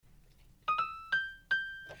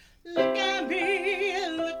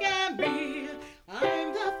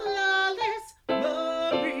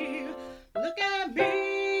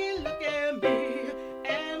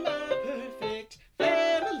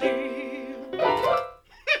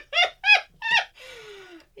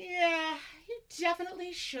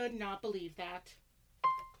I should not believe that.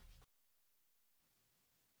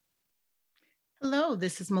 Hello,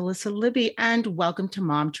 this is Melissa Libby, and welcome to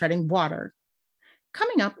Mom Treading Water.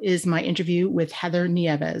 Coming up is my interview with Heather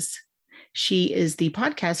Nieves. She is the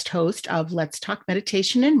podcast host of Let's Talk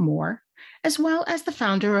Meditation and More, as well as the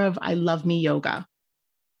founder of I Love Me Yoga.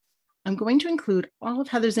 I'm going to include all of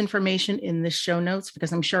Heather's information in the show notes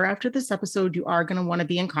because I'm sure after this episode, you are going to want to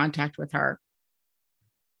be in contact with her.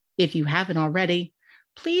 If you haven't already,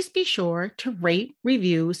 please be sure to rate,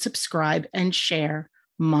 review, subscribe, and share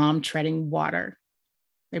Mom Treading Water.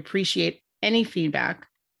 I appreciate any feedback.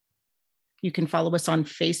 You can follow us on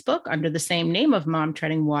Facebook under the same name of Mom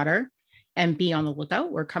Treading Water and be on the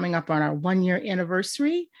lookout. We're coming up on our 1-year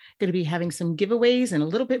anniversary, going to be having some giveaways and a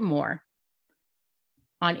little bit more.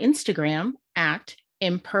 On Instagram at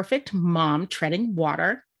Imperfect Mom Treading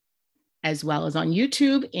Water, as well as on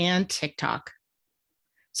YouTube and TikTok.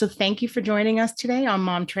 So thank you for joining us today on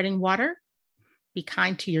Mom Treading Water. Be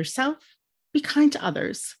kind to yourself, be kind to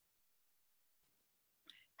others.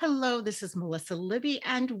 Hello, this is Melissa Libby,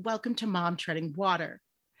 and welcome to Mom Treading Water.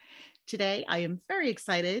 Today, I am very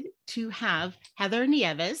excited to have Heather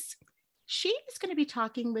Nieves. She is going to be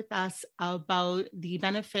talking with us about the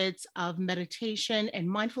benefits of meditation and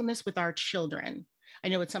mindfulness with our children. I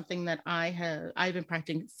know it's something that I've been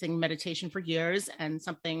practicing meditation for years and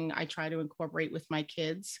something I try to incorporate with my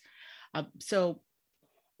kids. So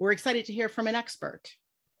we're excited to hear from an expert.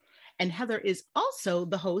 And Heather is also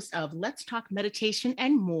the host of Let's Talk Meditation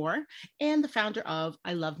and More and the founder of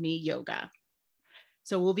I Love Me Yoga.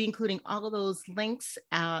 So we'll be including all of those links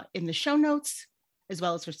in the show notes, as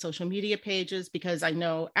well as her social media pages, because I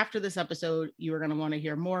know after this episode, you are going to want to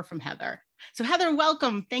hear more from Heather. So Heather,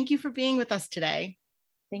 welcome. Thank you for being with us today.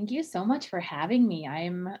 Thank you so much for having me.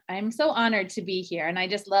 I'm so honored to be here. And I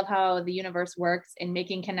just love how the universe works in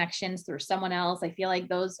making connections through someone else. I feel like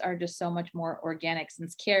those are just so much more organic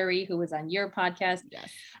since Carrie, who was on your podcast,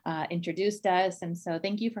 introduced us. And so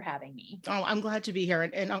thank you for having me. Oh, I'm glad to be here.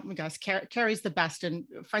 And oh my gosh, Carrie's the best. And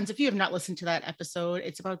friends, if you have not listened to that episode,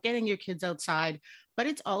 it's about getting your kids outside, but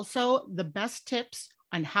it's also the best tips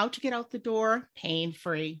on how to get out the door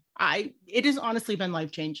pain-free. It has honestly been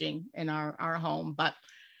life-changing in our home, but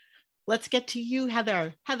let's get to you,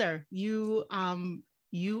 Heather. Heather, you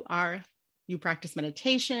practice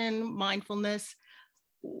meditation, mindfulness.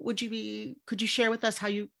 Could you share with us how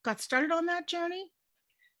you got started on that journey?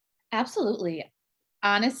 Absolutely.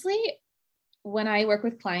 Honestly, when I work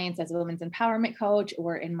with clients as a women's empowerment coach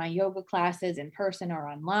or in my yoga classes in person or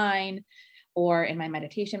online or in my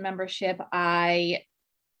meditation membership, I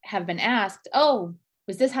have been asked, oh,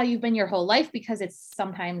 was this how you've been your whole life? Because it's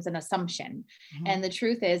sometimes an assumption. Mm-hmm. And the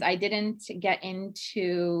truth is I didn't get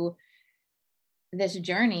into this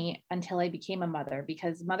journey until I became a mother,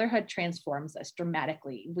 because motherhood transforms us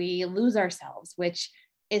dramatically. We lose ourselves, which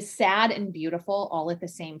is sad and beautiful all at the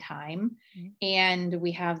same time. Mm-hmm. And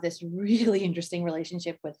we have this really interesting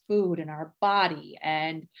relationship with food and our body,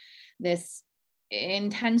 and this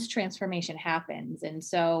intense transformation happens. And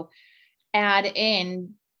so add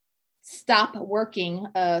in stop working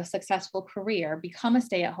a successful career, become a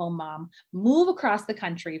stay-at-home mom, move across the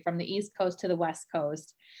country from the East Coast to the West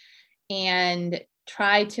Coast, and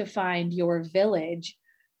try to find your village.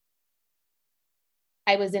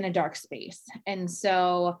 I was in a dark space. And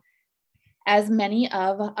so as many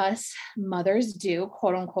of us mothers do,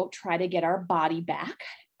 quote unquote, try to get our body back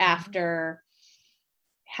after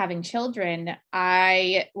having children,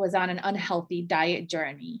 I was on an unhealthy diet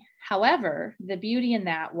journey. However, the beauty in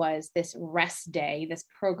that was this rest day, this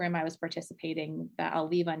program I was participating that I'll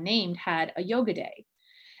leave unnamed had a yoga day.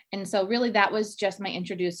 And so really that was just my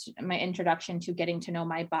introduction to getting to know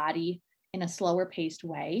my body in a slower paced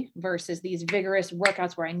way versus these vigorous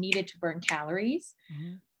workouts where I needed to burn calories,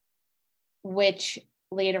 mm-hmm. which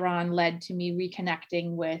later on led to me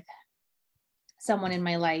reconnecting with someone in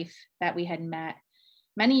my life that we had met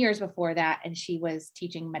many years before that. And she was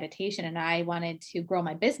teaching meditation and I wanted to grow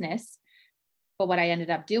my business. But what I ended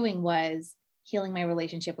up doing was healing my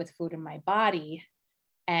relationship with food and my body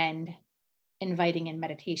and inviting in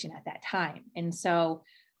meditation at that time. And so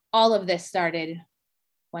all of this started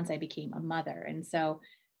once I became a mother. And so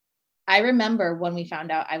I remember when we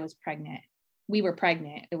found out I was pregnant, we were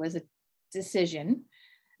pregnant. It was a decision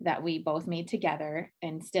that we both made together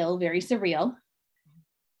and still very surreal.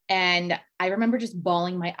 And I remember just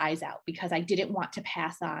bawling my eyes out because I didn't want to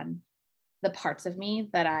pass on the parts of me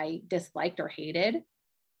that I disliked or hated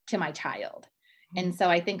to my child. And so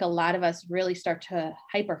I think a lot of us really start to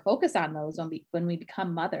hyper focus on those when we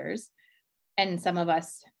become mothers. And some of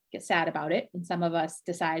us get sad about it. And some of us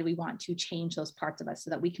decide we want to change those parts of us so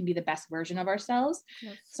that we can be the best version of ourselves.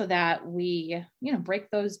 Yes. So that we, break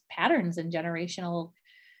those patterns and generational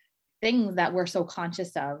things that we're so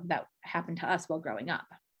conscious of that happened to us while growing up.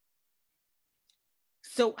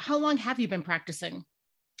 So how long have you been practicing?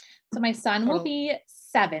 So my son will be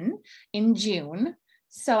 7 in June.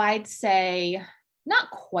 So I'd say not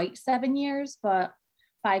quite 7 years, but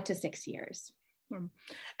 5 to 6 years.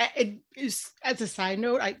 It is, as a side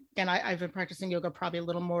note, I've been practicing yoga probably a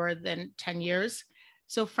little more than 10 years.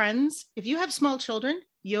 So friends, if you have small children,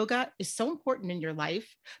 yoga is so important in your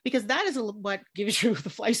life because that is what gives you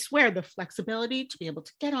the flexibility to be able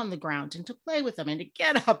to get on the ground and to play with them and to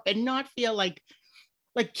get up and not feel like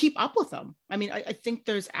keep up with them. I mean, I think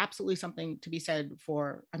there's absolutely something to be said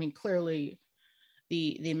for, clearly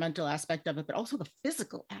the mental aspect of it, but also the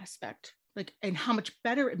physical aspect, and how much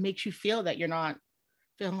better it makes you feel that you're not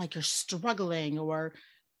feeling like you're struggling or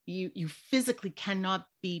you physically cannot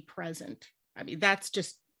be present. I mean, that's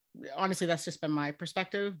just been my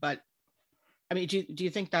perspective, but I mean, do you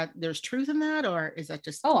think that there's truth in that, or is that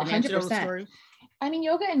just 100%. Story? I mean,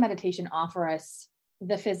 yoga and meditation offer us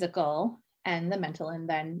the physical and the mental, and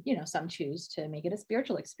then, some choose to make it a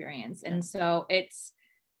spiritual experience. And so it's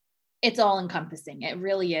all encompassing. It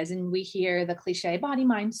really is. And we hear the cliche body,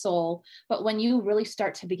 mind, soul, but when you really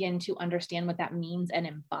start to begin to understand what that means and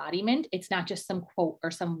embodiment, it's not just some quote or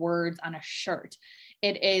some words on a shirt.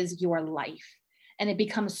 It is your life. And it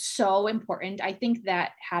becomes so important. I think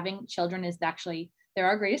that having children is actually, they're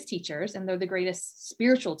our greatest teachers and they're the greatest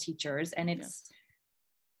spiritual teachers. And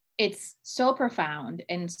it's so profound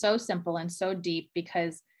and so simple and so deep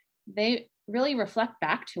because they really reflect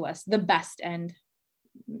back to us the best and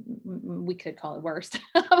we could call it worst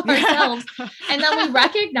of ourselves. And then we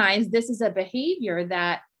recognize this is a behavior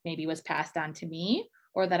that maybe was passed on to me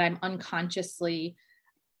or that I'm unconsciously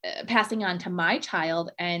passing on to my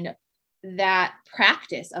child. And that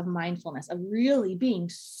practice of mindfulness, of really being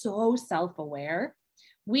so self-aware,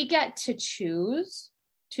 we get to choose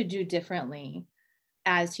to do differently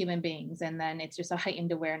as human beings. And then it's just a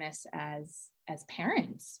heightened awareness as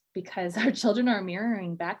parents, because our children are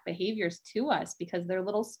mirroring back behaviors to us because they're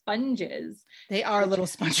little sponges. They are little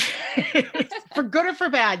sponges for good or for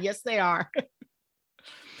bad. Yes, they are.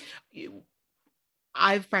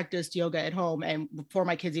 I've practiced yoga at home, and before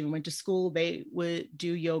my kids even went to school, they would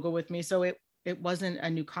do yoga with me. So it wasn't a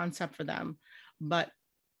new concept for them, but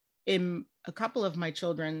in a couple of my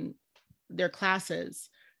children, their classes,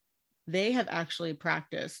 they have actually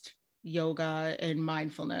practiced yoga and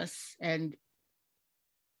mindfulness. And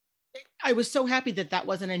I was so happy that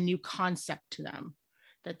wasn't a new concept to them,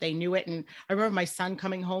 that they knew it. And I remember my son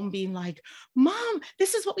coming home being like, Mom,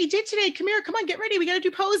 this is what we did today. Come here, come on, get ready. We got to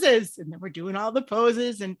do poses. And then we're doing all the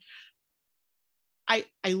poses. And I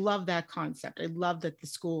love that concept. I love that the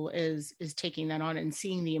school is taking that on and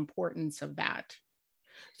seeing the importance of that.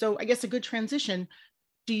 So I guess a good transition.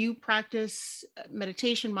 Do you practice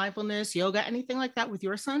meditation, mindfulness, yoga, anything like that with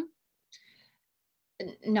your son?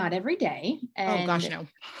 Not every day. And oh gosh, no.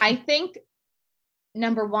 I think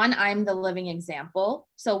number one, I'm the living example.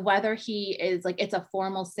 So whether he is it's a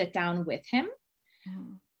formal sit down with him,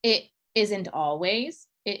 it isn't always,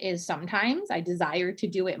 it is sometimes. I desire to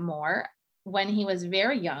do it more. When he was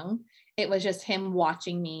very young, it was just him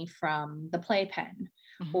watching me from the playpen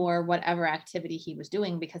or whatever activity he was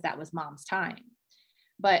doing because that was mom's time.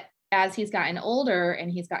 But as he's gotten older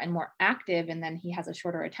and he's gotten more active and then he has a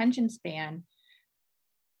shorter attention span,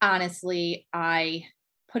 honestly, I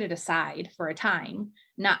put it aside for a time,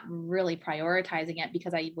 not really prioritizing it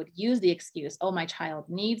because I would use the excuse, oh, my child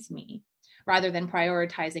needs me, rather than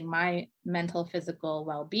prioritizing my mental, physical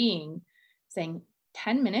well-being, saying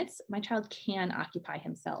 10 minutes, my child can occupy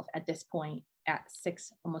himself at this point at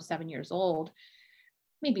 6, almost 7 years old,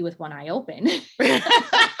 maybe with one eye open.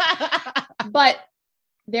 But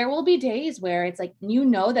there will be days where it's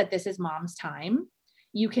that this is mom's time.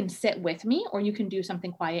 You can sit with me or you can do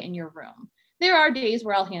something quiet in your room. There are days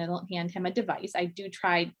where I'll hand him a device. I do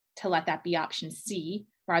try to let that be option C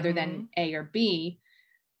rather than A or B,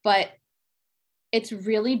 but it's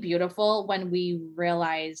really beautiful when we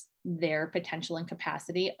realize their potential and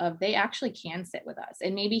capacity of they actually can sit with us.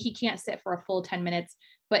 And maybe he can't sit for a full 10 minutes,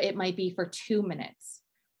 but it might be for 2 minutes.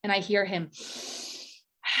 And I hear him.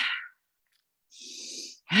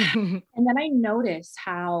 And then I notice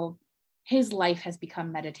how his life has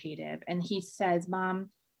become meditative. And he says, Mom,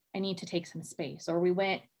 I need to take some space. Or we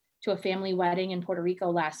went to a family wedding in Puerto Rico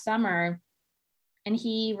last summer, and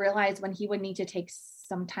he realized when he would need to take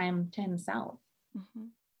some time to himself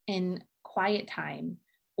in quiet time,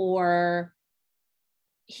 or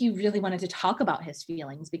he really wanted to talk about his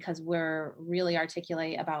feelings because we're really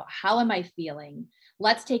articulate about how am I feeling?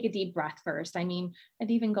 Let's take a deep breath first. I mean, it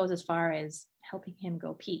even goes as far as helping him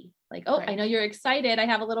go pee. Like, oh, Right. I know you're excited. I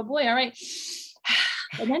have a little boy. All right.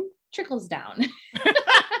 And then trickles down.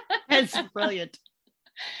 That's brilliant.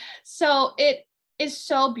 So it is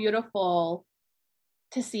so beautiful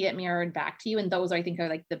to see it mirrored back to you. And those, I think, are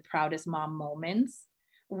like the proudest mom moments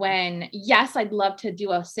when, yes, I'd love to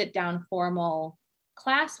do a sit down formal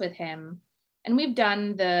class with him. And we've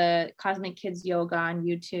done the Cosmic Kids Yoga on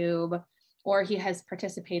YouTube, or he has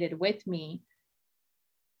participated with me.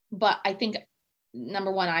 But I think,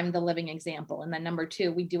 number one, I'm the living example. And then number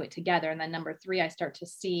two, we do it together. And then number three, I start to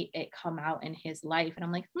see it come out in his life. And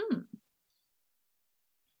I'm like, I'm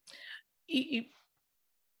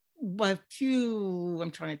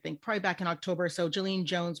trying to think, probably back in October. So Jillian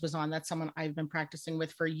Jones was on. That's someone I've been practicing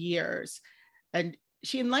with for years. And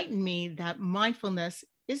she enlightened me that mindfulness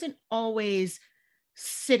isn't always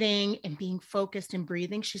sitting and being focused and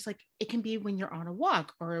breathing. She's like, it can be when you're on a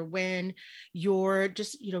walk or when you're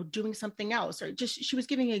just, doing something else, or just, she was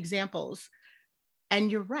giving examples.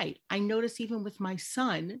 And you're right. I notice even with my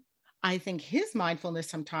son, I think his mindfulness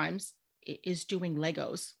sometimes is doing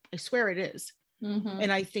Legos. I swear it is. mm-hmm.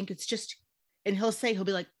 And I think it's just, and he'll say,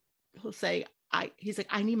 he's like,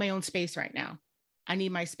 I need my own space right now. I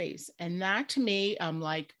need my space. And that to me, I'm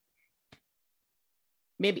like,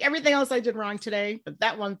 maybe everything else I did wrong today, but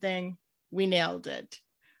that one thing, we nailed it.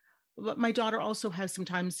 But my daughter also has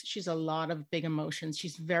she's a lot of big emotions.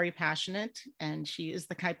 She's very passionate, and she is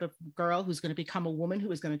the type of girl who's going to become a woman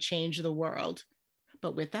who is going to change the world.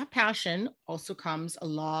 But with that passion also comes a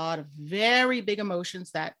lot of very big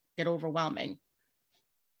emotions that get overwhelming.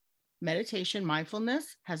 Meditation,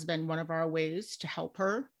 mindfulness has been one of our ways to help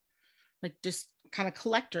her, like, just kind of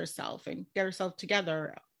collect herself and get herself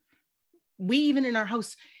together. We even in our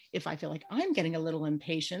house, if I feel like I'm getting a little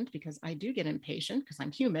impatient, because I do get impatient because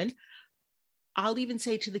I'm human, I'll even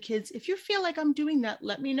say to the kids, if you feel like I'm doing that,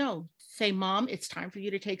 let me know. Say, Mom, it's time for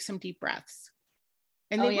you to take some deep breaths.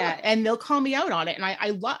 And and they'll call me out on it. And I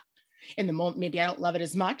love, in the moment, maybe I don't love it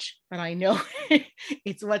as much, but I know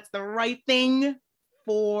it's what's the right thing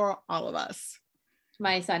for all of us.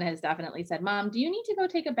 My son has definitely said, Mom, do you need to go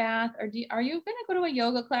take a bath? Or are you going to go to a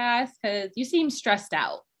yoga class? Because you seem stressed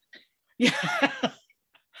out. Yeah.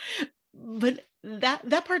 But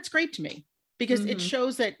that part's great to me, because it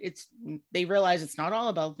shows that they realize it's not all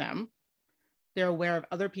about them. They're aware of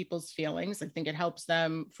other people's feelings. I think it helps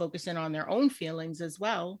them focus in on their own feelings as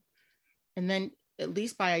well. And then, at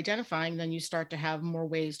least by identifying, then you start to have more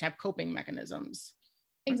ways to have coping mechanisms.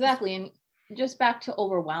 Exactly. And just back to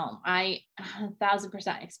overwhelm, I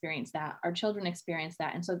 1,000% experience that. Our children experience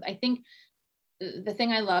that. And so I think the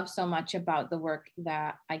thing I love so much about the work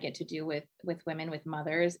that I get to do with women, with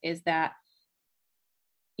mothers, is that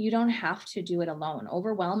you don't have to do it alone.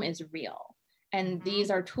 Overwhelm is real. And these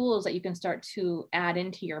are tools that you can start to add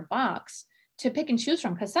into your box to pick and choose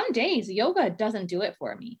from. Because some days yoga doesn't do it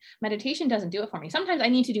for me. Meditation doesn't do it for me. Sometimes I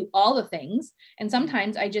need to do all the things. And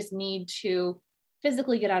sometimes I just need to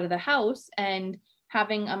physically get out of the house. And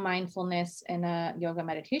having a mindfulness and a yoga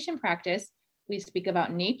meditation practice, we speak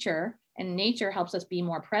about nature, and nature helps us be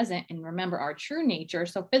more present and remember our true nature.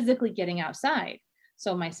 So physically getting outside.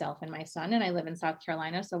 So myself and my son, and I live in South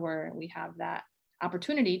Carolina, so we have that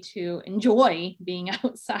opportunity to enjoy being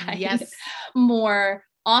outside more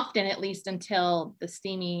often, at least until the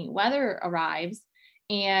steamy weather arrives.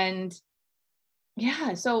 And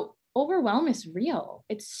yeah, so overwhelm is real.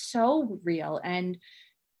 It's so real. And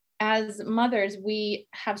as mothers, we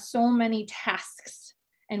have so many tasks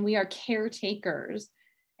and we are caretakers.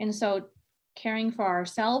 And so caring for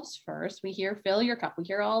ourselves first, we hear fill your cup, we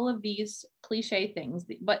hear all of these cliche things,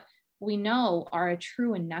 but we know are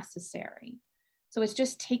true and necessary. So it's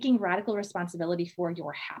just taking radical responsibility for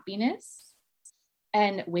your happiness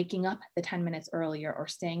and waking up the 10 minutes earlier, or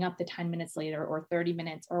staying up the 10 minutes later, or 30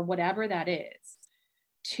 minutes, or whatever that is,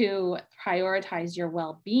 to prioritize your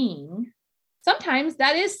well-being. Sometimes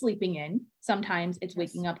that is sleeping in. Sometimes it's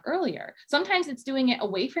waking up earlier. Sometimes it's doing it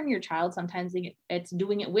away from your child. Sometimes it's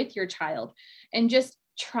doing it with your child, and just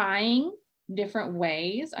trying different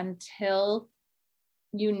ways until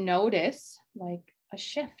you notice like a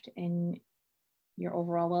shift in your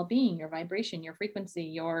overall well-being, your vibration, your frequency,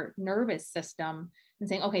 your nervous system, and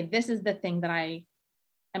saying, okay, this is the thing that I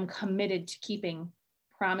am committed to keeping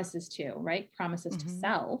promises to, right? Promises to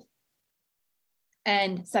self,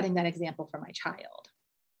 and setting that example for my child.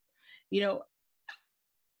 You know,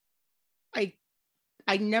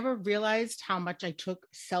 I never realized how much I took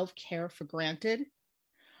self-care for granted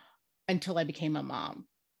until I became a mom.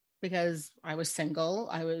 because I was single.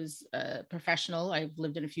 I was a professional. I've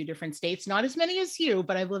lived in a few different states, not as many as you,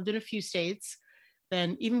 but I've lived in a few states.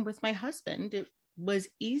 Then even with my husband, it was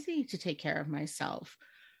easy to take care of myself.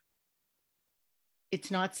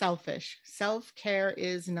 It's not selfish. Self-care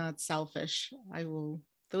is not selfish.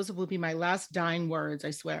 Those will be my last dying words,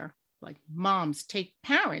 I swear. Like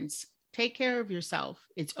parents, take care of yourself.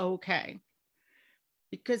 It's okay.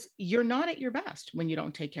 Because you're not at your best when you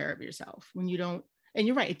don't take care of yourself, when you don't. And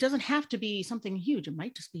you're right, it doesn't have to be something huge. It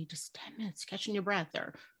might just be just 10 minutes, catching your breath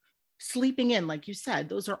or sleeping in, like you said.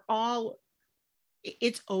 Those are all,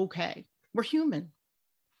 it's okay. We're human.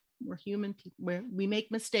 We're human people. We make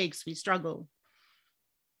mistakes, we struggle.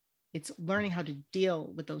 It's learning how to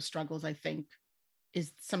deal with those struggles, I think,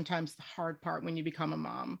 is sometimes the hard part when you become a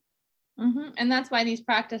mom. Mm-hmm. And that's why these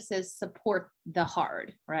practices support the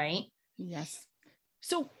hard, right? Yes.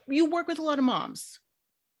 So you work with a lot of moms.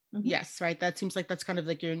 Mm-hmm. Yes, right. That seems like that's kind of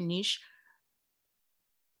like your niche.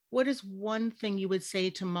 What is one thing you would say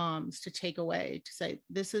to moms to take away, to say,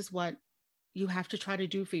 this is what you have to try to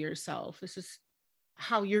do for yourself. This is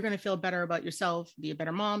how you're going to feel better about yourself, be a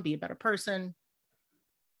better mom, be a better person.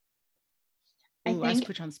 I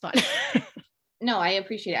put you on the spot. No, I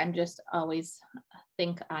appreciate it. I'm just always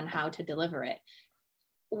think on how to deliver it.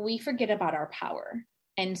 We forget about our power.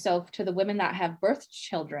 And so to the women that have birthed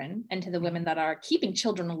children and to the women that are keeping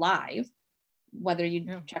children alive, whether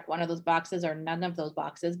you check one of those boxes or none of those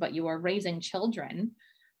boxes, but you are raising children,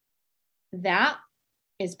 that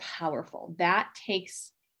is powerful. That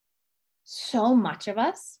takes so much of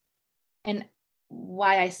us. And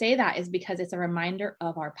why I say that is because it's a reminder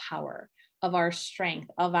of our power, of our strength,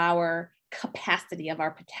 of our capacity, of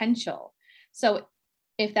our potential. So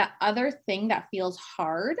if that other thing that feels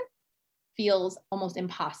hard feels almost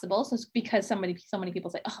impossible, so it's because so many people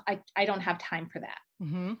say, oh, I don't have time for that.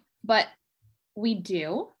 Mm-hmm. But we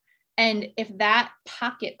do. And if that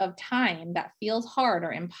pocket of time that feels hard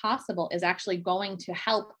or impossible is actually going to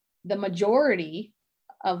help the majority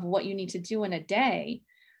of what you need to do in a day,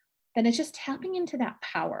 then it's just tapping into that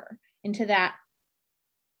power, into that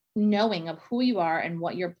knowing of who you are and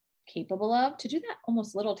what you're capable of, to do that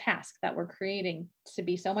almost little task that we're creating to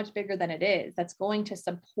be so much bigger than it is, that's going to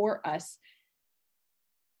support us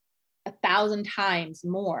 1,000 times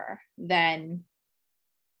more than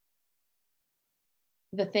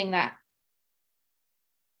the thing that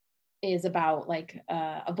is about like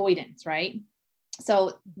avoidance, right?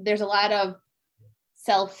 So there's a lot of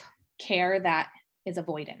self-care that is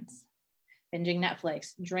avoidance, binging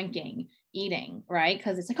Netflix, drinking, eating, right?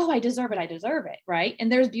 Because it's like, oh, I deserve it, right?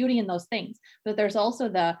 And there's beauty in those things, but there's also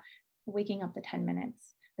the waking up the 10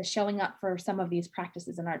 minutes, the showing up for some of these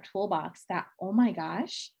practices in our toolbox that, oh my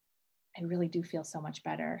gosh, I really do feel so much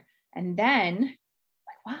better. And then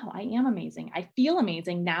like, wow, I am amazing. I feel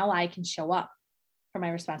amazing. Now I can show up for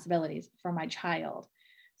my responsibilities, for my child.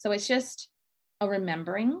 So it's just a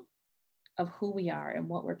remembering of who we are and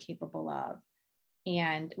what we're capable of.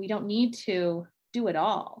 And we don't need to do it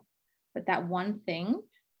all, but that one thing,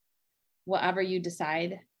 whatever you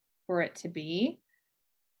decide for it to be,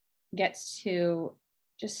 gets to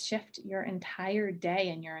just shift your entire day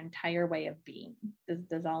and your entire way of being.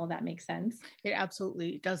 Does all of that make sense? It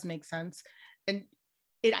absolutely does make sense. And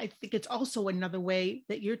I think it's also another way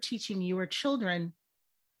that you're teaching your children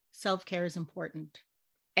self-care is important,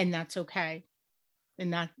 and that's okay.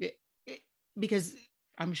 And that because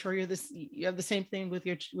I'm sure you have the same thing with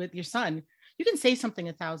your son. You can say something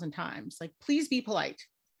 1,000 times, like, please be polite.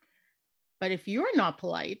 But if you're not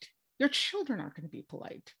polite, your children aren't going to be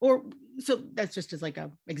polite. Or so that's just as like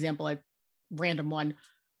a example, a random one.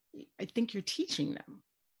 I think you're teaching them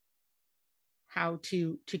how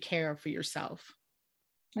to care for yourself.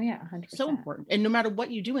 Oh yeah, 100%. So important. And no matter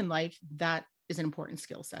what you do in life, that is an important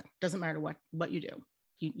skill set. Doesn't matter what you do.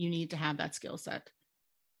 You need to have that skill set.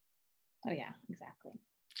 Oh yeah, exactly.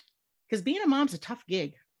 Because being a mom's a tough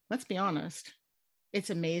gig. Let's be honest. It's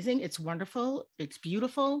amazing. It's wonderful. It's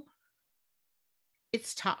beautiful.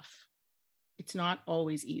 It's tough. It's not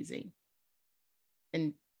always easy.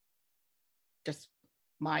 And just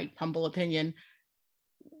my humble opinion,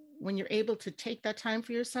 when you're able to take that time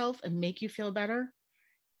for yourself and make you feel better,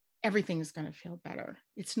 everything is going to feel better.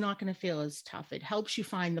 It's not going to feel as tough. It helps you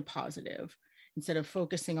find the positive instead of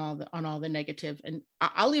focusing on all the negative. And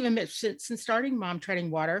I'll even admit, since starting Mom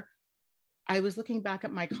Treading Water, I was looking back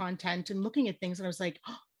at my content and looking at things, and I was like,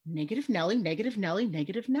 oh, negative Nelly, negative Nelly,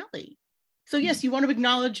 negative Nelly. So yes, you want to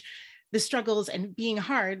acknowledge the struggles and being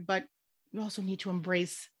hard, but you also need to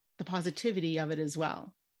embrace the positivity of it as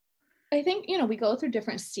well. I think, we go through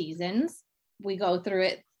different seasons. We go through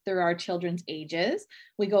it through our children's ages.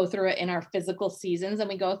 We go through it in our physical seasons, and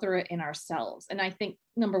we go through it in ourselves. And I think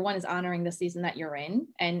number one is honoring the season that you're in.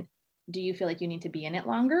 And do you feel like you need to be in it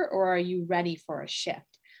longer, or are you ready for a shift?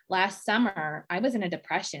 Last summer, I was in a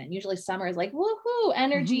depression, and usually summer is like, woohoo,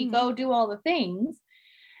 energy, go do all the things.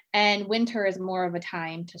 And winter is more of a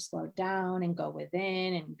time to slow down and go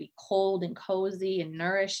within and be cold and cozy and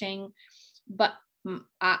nourishing. But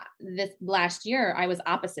this last year, I was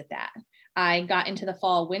opposite that. I got into the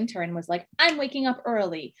fall, winter, and was like, I'm waking up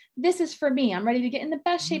early. This is for me. I'm ready to get in the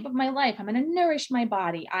best shape of my life. I'm going to nourish my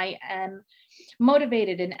body. I am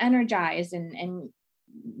motivated and energized and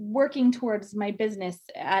working towards my business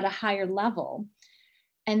at a higher level.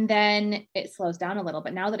 And then it slows down a little.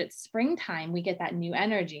 But now that it's springtime, we get that new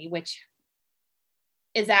energy, which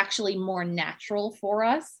is actually more natural for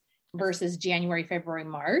us versus January, February,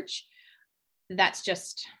 March. That's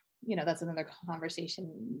just, that's another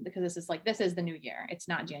conversation, because this is the new year. It's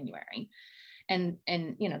not January. And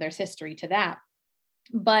there's history to that.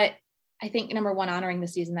 But I think number one, honoring the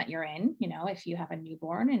season that you're in. If you have a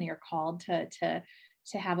newborn and you're called to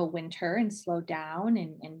have a winter and slow down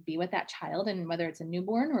and be with that child, and whether it's a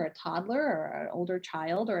newborn or a toddler or an older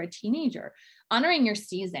child or a teenager, honoring your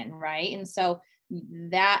season, right? And so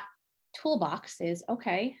that toolbox is,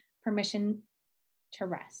 okay, permission to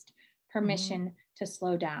rest, permission to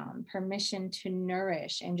slow down, permission to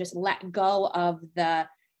nourish, and just let go of the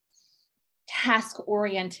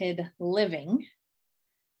task-oriented living.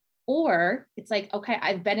 Or it's like, okay,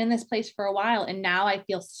 I've been in this place for a while and now I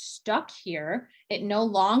feel stuck here. It no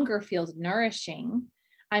longer feels nourishing.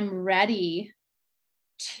 I'm ready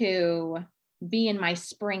to be in my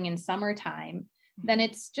spring and summertime. Then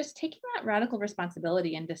it's just taking that radical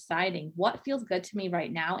responsibility and deciding what feels good to me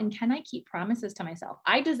right now. And can I keep promises to myself?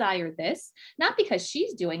 I desire this, not because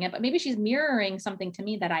she's doing it, but maybe she's mirroring something to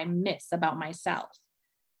me that I miss about myself.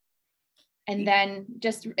 And then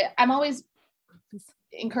I'm always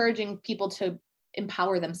encouraging people to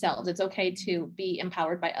empower themselves. It's okay to be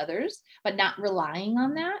empowered by others, but not relying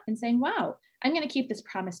on that and saying, wow, I'm going to keep this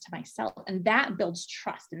promise to myself. And that builds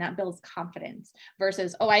trust and that builds confidence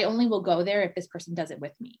versus, oh, I only will go there if this person does it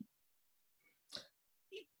with me.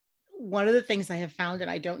 One of the things I have found,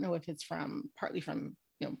 and I don't know if it's partly from,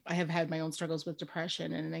 I have had my own struggles with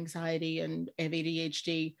depression and anxiety, and I have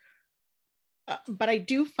ADHD. But I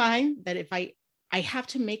do find that if I have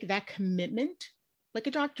to make that commitment, like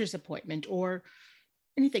a doctor's appointment or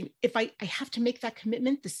anything, if I have to make that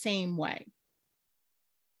commitment the same way.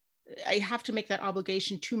 I have to make that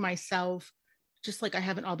obligation to myself, just like I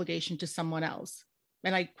have an obligation to someone else.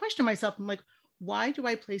 And I question myself, I'm like, why do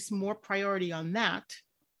I place more priority on that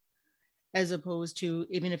as opposed to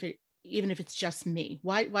even if it's just me?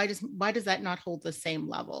 Why does that not hold the same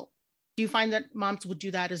level? Do you find that moms would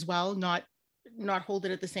do that as well, not hold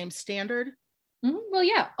it at the same standard? Well,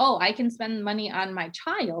 yeah. Oh, I can spend money on my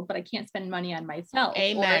child, but I can't spend money on myself.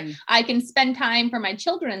 Amen. Or I can spend time for my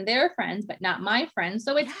children and their friends, but not my friends.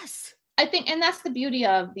 So yes. I think, and that's the beauty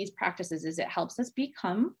of these practices, is it helps us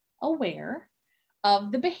become aware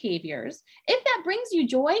of the behaviors. If that brings you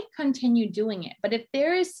joy, continue doing it. But if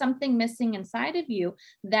there is something missing inside of you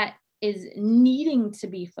that is needing to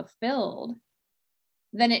be fulfilled,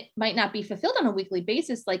 then it might not be fulfilled on a weekly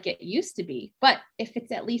basis like it used to be. But if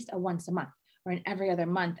it's at least a once a month or in every other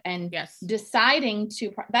month, and deciding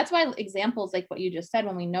to, that's why examples like what you just said,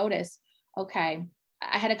 when we notice, okay,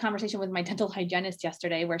 I had a conversation with my dental hygienist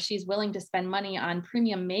yesterday where she's willing to spend money on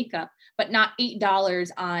premium makeup, but not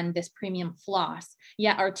 $8 on this premium floss.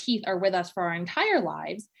 Yet our teeth are with us for our entire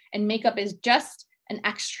lives, and makeup is just an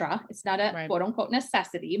extra. It's not a quote unquote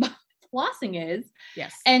necessity, but flossing is.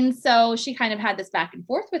 Yes. And so she kind of had this back and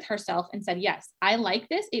forth with herself and said, yes, I like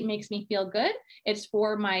this. It makes me feel good. It's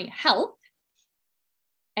for my health.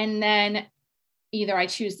 And then either I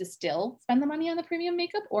choose to still spend the money on the premium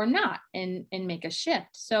makeup or not, and make a shift.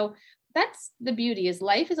 So that's the beauty, is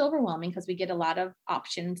life is overwhelming because we get a lot of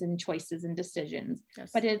options and choices and decisions.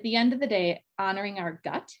 Yes. But at the end of the day, honoring our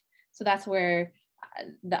gut. So that's where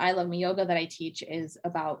the I Love Me yoga that I teach is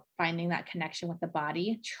about finding that connection with the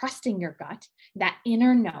body, trusting your gut, that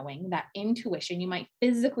inner knowing, that intuition. You might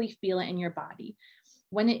physically feel it in your body.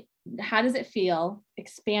 How does it feel?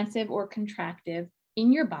 Expansive or contractive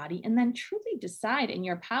in your body, and then truly decide in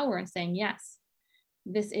your power and saying, yes,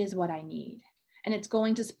 this is what I need. And it's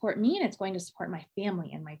going to support me, and it's going to support my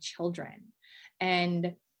family and my children.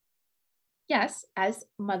 And yes, as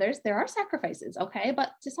mothers, there are sacrifices, okay?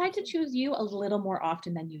 But decide to choose you a little more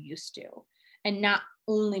often than you used to, and not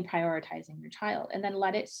only prioritizing your child, and then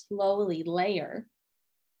let it slowly layer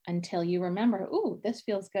until you remember, ooh, this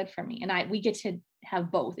feels good for me. And we get to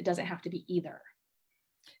have both. It doesn't have to be either.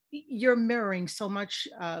 you're mirroring so much.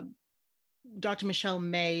 Dr. Michelle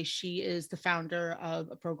May, she is the founder of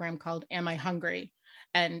a program called Am I Hungry?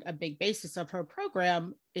 And a big basis of her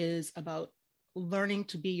program is about learning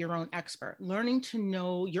to be your own expert, learning to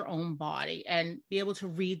know your own body and be able to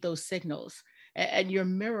read those signals. And you're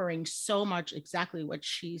mirroring so much exactly what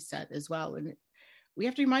she said as well. And we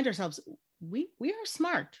have to remind ourselves, we are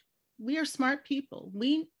smart. We are smart people.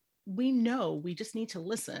 We know, we just need to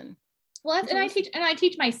listen. Well, and I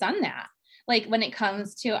teach my son that, like, when it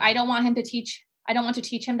comes to, I don't want to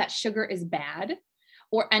teach him that sugar is bad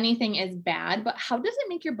or anything is bad, but how does it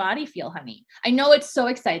make your body feel, honey? I know it's so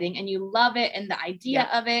exciting and you love it and the idea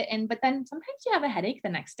of it. But then sometimes you have a headache the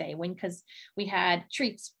next day because we had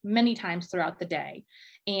treats many times throughout the day.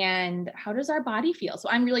 And how does our body feel? So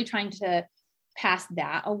I'm really trying to pass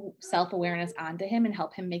that self-awareness onto him and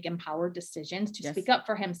help him make empowered decisions to speak up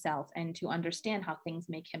for himself and to understand how things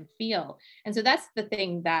make him feel. And so that's the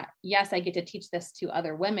thing that, yes, I get to teach this to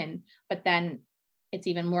other women, but then it's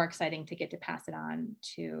even more exciting to get to pass it on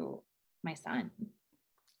to my son.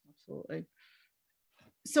 Absolutely.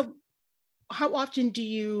 So how often do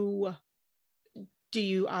you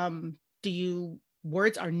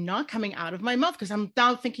words are not coming out of my mouth? Because I'm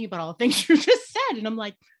now thinking about all the things you just said. And I'm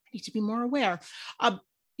like, I need to be more aware.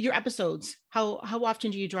 Your episodes, how often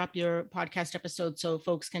do you drop your podcast episodes so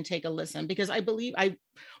folks can take a listen? Because I believe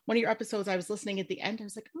one of your episodes, I was listening at the end, I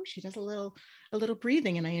was like, oh, she does a little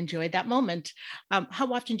breathing, and I enjoyed that moment.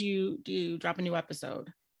 How often do you drop a new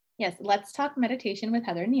episode? Yes, Let's Talk Meditation with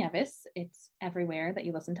Heather Nieves. It's everywhere that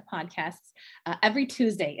you listen to podcasts. Every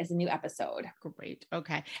Tuesday is a new episode. Great.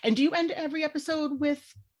 Okay. And do you end every episode with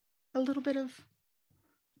a little bit of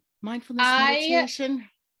mindfulness meditation?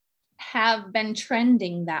 Have been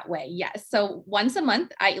trending that way. Yes. So once a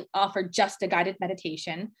month, I offer just a guided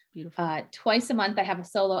meditation. Beautiful. Twice a month, I have a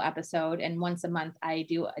solo episode. And once a month, I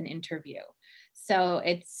do an interview. So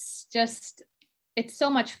it's so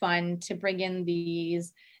much fun to bring in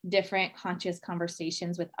these different conscious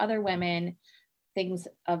conversations with other women,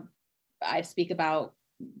 I speak about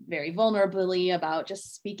very vulnerably about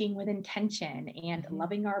just speaking with intention and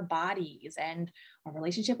loving our bodies and our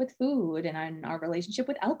relationship with food and our relationship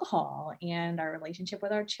with alcohol and our relationship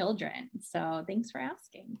with our children. So thanks for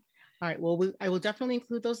asking. All right. Well, I will definitely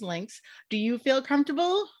include those links. Do you feel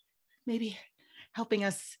comfortable maybe helping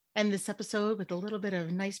us end this episode with a little bit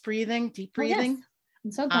of nice breathing, deep breathing? Yes.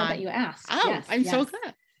 I'm so glad that you asked. Oh, yes, I'm so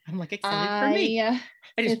glad. I'm like excited for me. I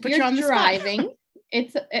just put you on the driving. Spot.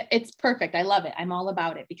 It's perfect. I love it. I'm all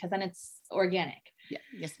about it because then it's organic. Yeah.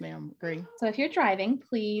 Yes, ma'am. Agree. So if you're driving,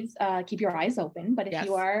 please keep your eyes open. But if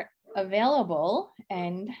you are available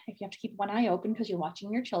and if you have to keep one eye open because you're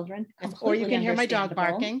watching your children, or you can hear my dog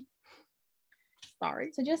barking.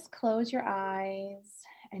 Sorry. So just close your eyes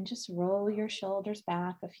and just roll your shoulders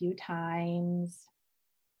back a few times.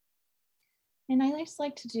 And I just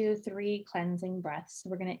like to do 3 cleansing breaths. So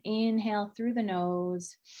we're going to inhale through the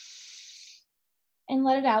nose and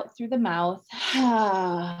let it out through the mouth.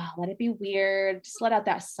 Let it be weird. Just let out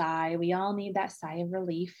that sigh. We all need that sigh of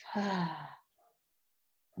relief.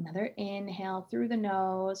 Another inhale through the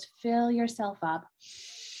nose. Fill yourself up.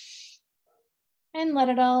 And let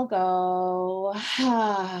it all go.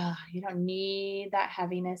 You don't need that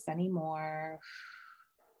heaviness anymore.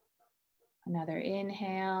 Another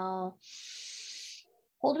inhale.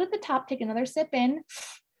 Hold it at the top. Take another sip in.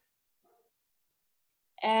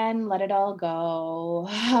 And let it all go.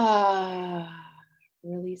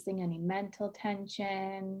 Releasing any mental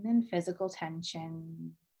tension and physical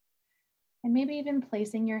tension. And maybe even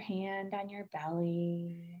placing your hand on your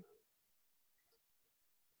belly.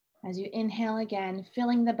 As you inhale again,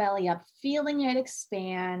 filling the belly up, feeling it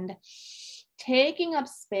expand, taking up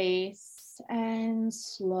space and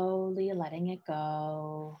slowly letting it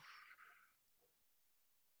go.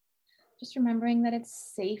 Just remembering that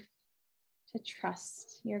it's safe to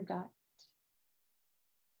trust your gut.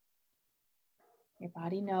 Your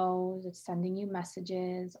body knows it's sending you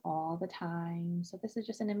messages all the time. So this is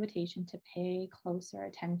just an invitation to pay closer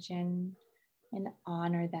attention and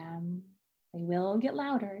honor them. They will get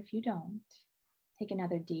louder if you don't. Take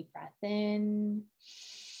another deep breath in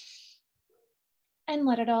and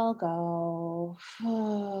let it all go.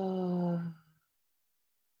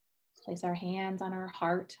 Place our hands on our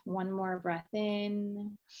heart. One more breath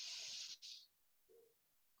in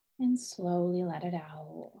and slowly let it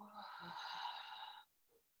out.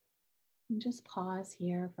 And just pause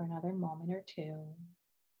here for another moment or two.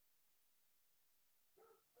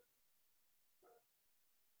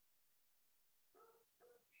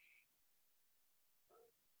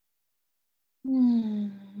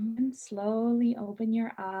 And slowly open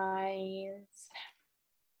your eyes.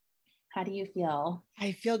 How do you feel?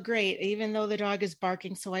 I feel great, even though the dog is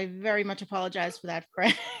barking. So I very much apologize for that,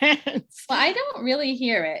 friends. Well, I don't really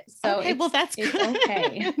hear it. So okay, well, that's it's good.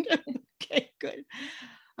 okay. Okay, good.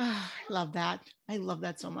 Oh, I love that. I love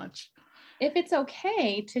that so much. If it's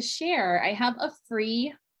okay to share, I have a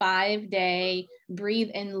free 5-day Breathe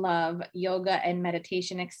in Love yoga and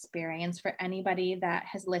meditation experience for anybody that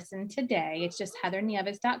has listened today. It's just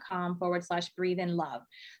heathernieves.com/breathe in love.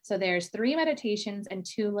 So there's 3 meditations and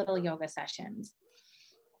 2 little yoga sessions.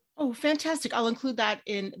 Oh, fantastic. I'll include that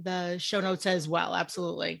in the show notes as well.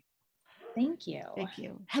 Absolutely. Thank you. Thank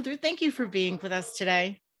you. Heather, thank you for being with us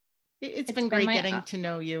today. It's been great getting to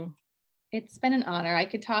know you. It's been an honor. I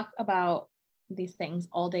could talk about these things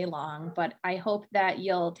all day long, but I hope that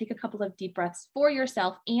you'll take a couple of deep breaths for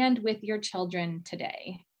yourself and with your children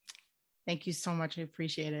today. Thank you so much. I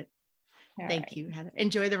appreciate it. All Thank you, Heather.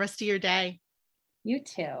 Enjoy the rest of your day. You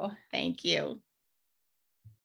too. Thank you.